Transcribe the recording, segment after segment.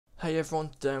Hey everyone,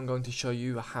 today I'm going to show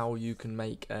you how you can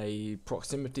make a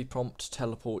proximity prompt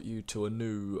teleport you to a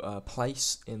new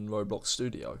place in ROBLOX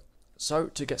Studio. So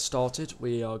to get started,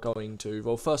 we are going to,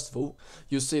 well, first of all,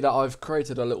 you'll see that I've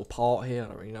created a little part here. I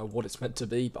don't really know what it's meant to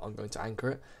be, but I'm going to anchor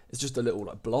it. It's just a little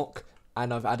block,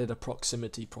 and I've added a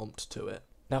proximity prompt to it.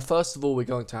 Now first of all, we're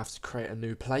going to have to create a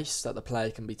new place that the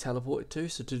player can be teleported to.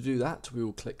 So to do that, we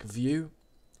will click View,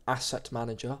 Asset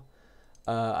Manager,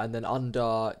 and then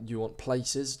under you want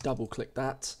places, double click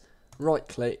that, right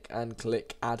click and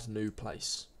click add new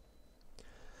place.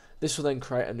 This will then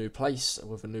create a new place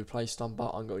with a new place number.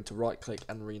 I'm going to right click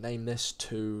and rename this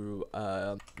to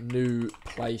new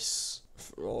place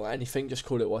or anything, just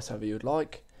call it whatever you'd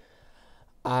like.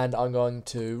 And I'm going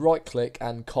to right click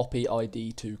and copy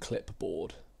ID to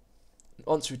clipboard.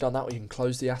 Once we've done that, we can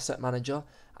close the asset manager,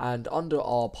 and under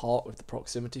our part with the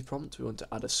proximity prompt we want to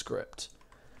add a script.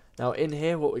 Now in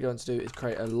here what we're going to do is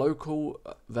create a local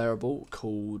variable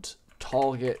called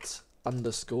target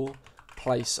underscore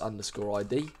place underscore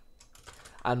ID,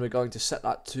 and we're going to set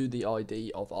that to the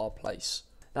ID of our place.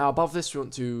 Now above this we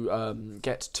want to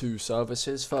get two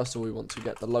services. First of all, we want to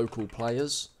get the local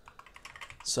players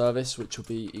service, which will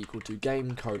be equal to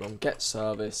game : get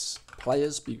service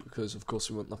players, because of course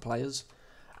we want the players.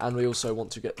 And we also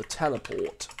want to get the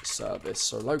teleport service,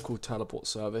 so local teleport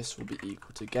service will be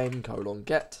equal to game :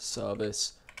 get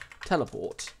service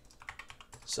teleport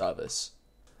service.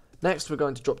 Next we're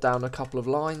going to drop down a couple of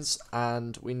lines,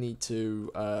 and we need to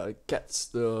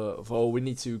we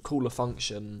need to call a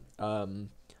function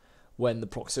when the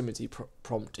proximity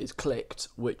prompt is clicked,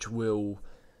 which will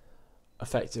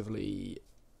effectively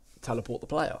teleport the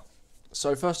player.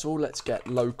 So first of all, let's get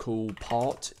local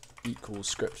part equals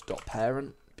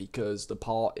script.parent, because the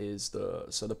part is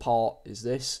the part is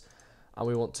this, and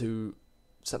we want to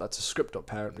set that to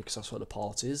script.parent because that's where the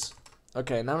part is.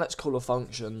 Okay, now let's call a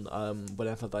function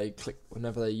whenever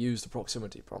they use the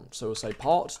proximity prompt. So we'll say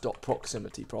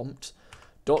part.proximityPrompt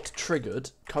 .triggered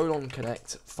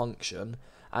connect function,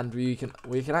 and we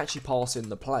can actually pass in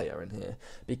the player in here,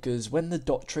 because when the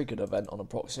 .triggered event on a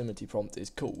proximity prompt is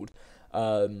called,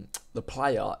 the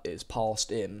player is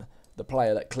passed in. The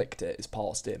player that clicked it is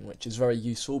passed in, which is very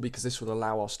useful because this will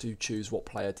allow us to choose what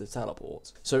player to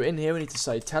teleport. So in here we need to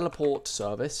say teleport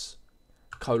service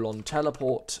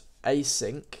teleport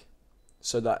async,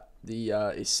 so that the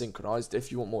is synchronized.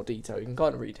 If you want more detail, you can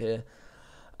kind of read here.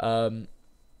 And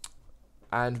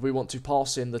we want to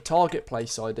pass in the target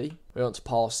place ID. We want to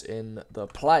pass in the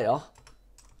player,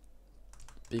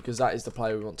 because that is the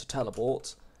player we want to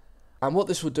teleport. And what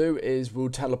this will do is we'll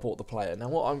teleport the player. Now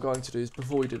what I'm going to do is,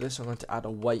 before we do this, I'm going to add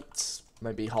a wait,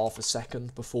 maybe half a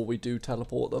second before we do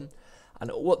teleport them.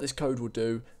 And what this code will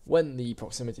do, when the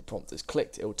proximity prompt is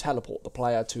clicked, it will teleport the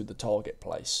player to the target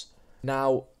place.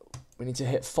 Now we need to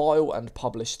hit File and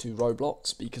Publish to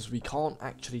Roblox, because we can't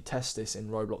actually test this in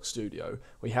ROBLOX Studio.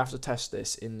 We have to test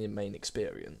this in the main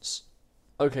experience.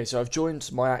 Okay, so I've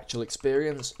joined my actual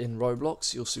experience in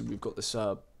Roblox. You'll see we've got this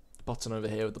button over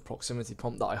here with the proximity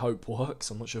prompt that I hope works.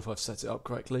 I'm not sure if I've set it up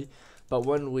correctly, but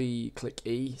when we click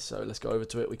E, so let's go over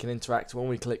to it, we can interact. When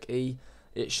we click E,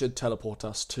 it should teleport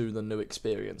us to the new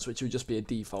experience, which will just be a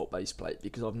default base plate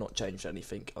because I've not changed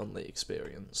anything on the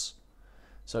experience.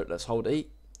 So let's hold E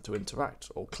to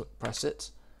interact, or press it,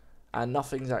 and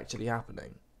nothing's actually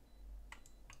happening.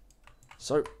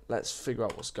 So let's figure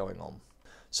out what's going on.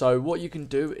 So what you can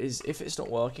do is, if it's not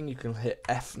working, you can hit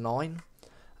F9,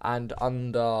 and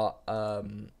under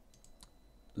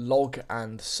log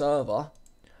and server,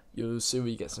 you'll see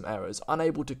we get some errors.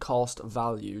 Unable to cast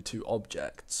value to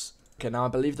objects. Okay, now I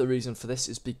believe the reason for this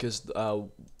is because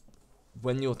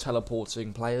when you're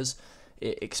teleporting players,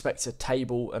 it expects a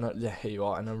table, and here you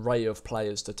are, an array of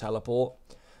players to teleport,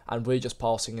 and we're just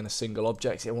passing in a single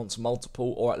object. It wants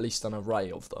multiple, or at least an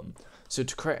array of them. So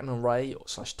to create an array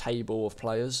 / table of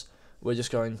players, we're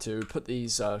just going to put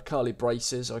these curly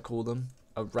braces, I call them,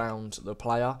 around the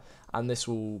player, and this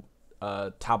will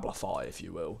tablify, if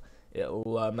you will. It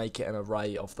will make it an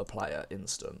array of the player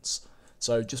instance.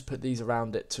 So just put these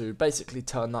around it to basically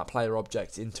turn that player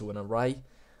object into an array,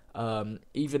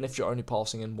 even if you're only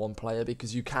passing in one player,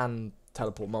 because you can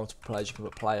teleport multiple players. You can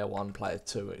put player 1, player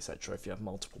 2, etc. if you have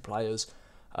multiple players,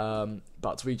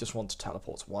 but we just want to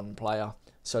teleport one player.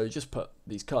 So just put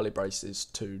these curly braces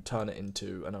to turn it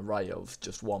into an array of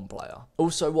just one player.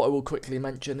 Also, what I will quickly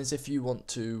mention is, if you want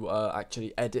to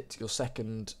actually edit your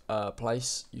second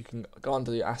place, you can go under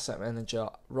the asset manager,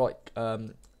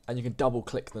 and you can double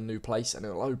click the new place, and it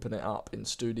will open it up in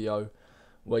Studio,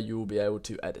 where you will be able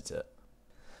to edit it.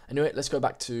 Anyway, let's go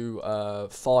back to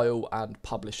File and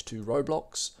Publish to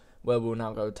Roblox, where we'll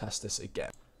now go test this again.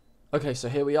 Okay, so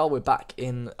here we are, we're back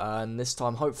in, and this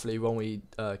time hopefully when we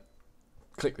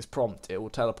click this prompt it will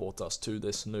teleport us to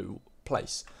this new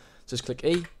place. Just click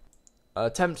E,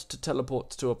 attempt to teleport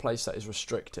to a place that is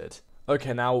restricted.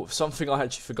 Okay, now something I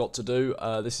actually forgot to do,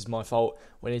 this is my fault.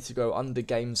 We need to go under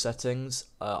game settings,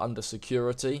 under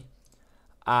security,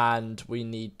 and we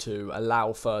need to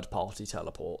allow third party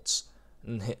teleports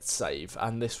and hit save,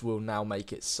 and this will now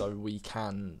make it so we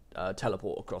can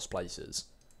teleport across places.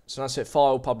 So that's it,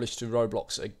 file published to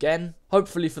Roblox again,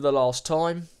 hopefully for the last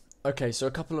time. Okay, so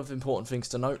a couple of important things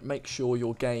to note. Make sure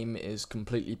your game is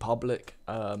completely public.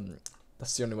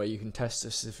 That's the only way you can test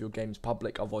this, if your game's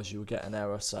public, otherwise you'll get an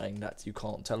error saying that you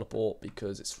can't teleport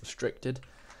because it's restricted.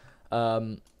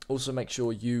 Also make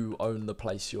sure you own the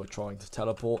place you're trying to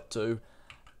teleport to,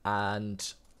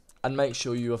 and make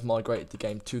sure you have migrated the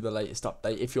game to the latest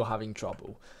update if you're having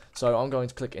trouble. So I'm going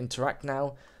to click interact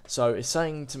now. So it's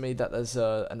saying to me that there's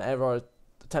an error,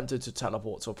 attempted to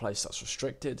teleport to a place that's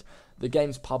restricted. The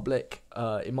game's public.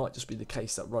 It might just be the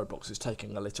case that Roblox is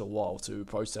taking a little while to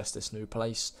process this new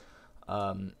place.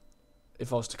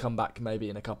 If I was to come back maybe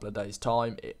in a couple of days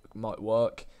time, it might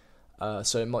work.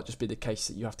 So it might just be the case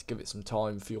that you have to give it some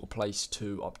time for your place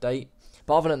to update.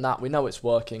 But other than that, we know it's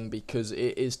working because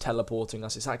it is teleporting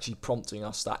us. It's actually prompting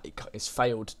us that it's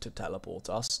failed to teleport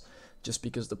us just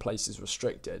because the place is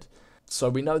restricted. So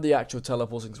we know the actual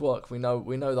teleportings work. We know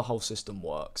the whole system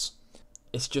works.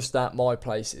 It's just that my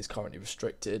place is currently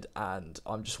restricted and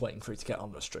I'm just waiting for it to get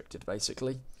unrestricted,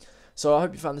 basically. So I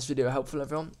hope you found this video helpful,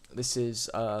 everyone. This is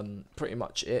pretty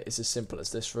much it. It's as simple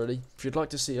as this, really. If you'd like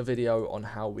to see a video on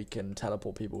how we can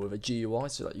teleport people with a GUI,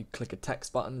 so that you click a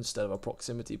text button instead of a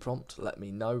proximity prompt, let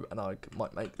me know and I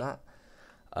might make that.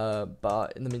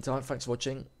 But in the meantime, thanks for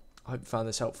watching. I hope you found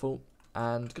this helpful,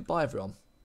 and goodbye, everyone.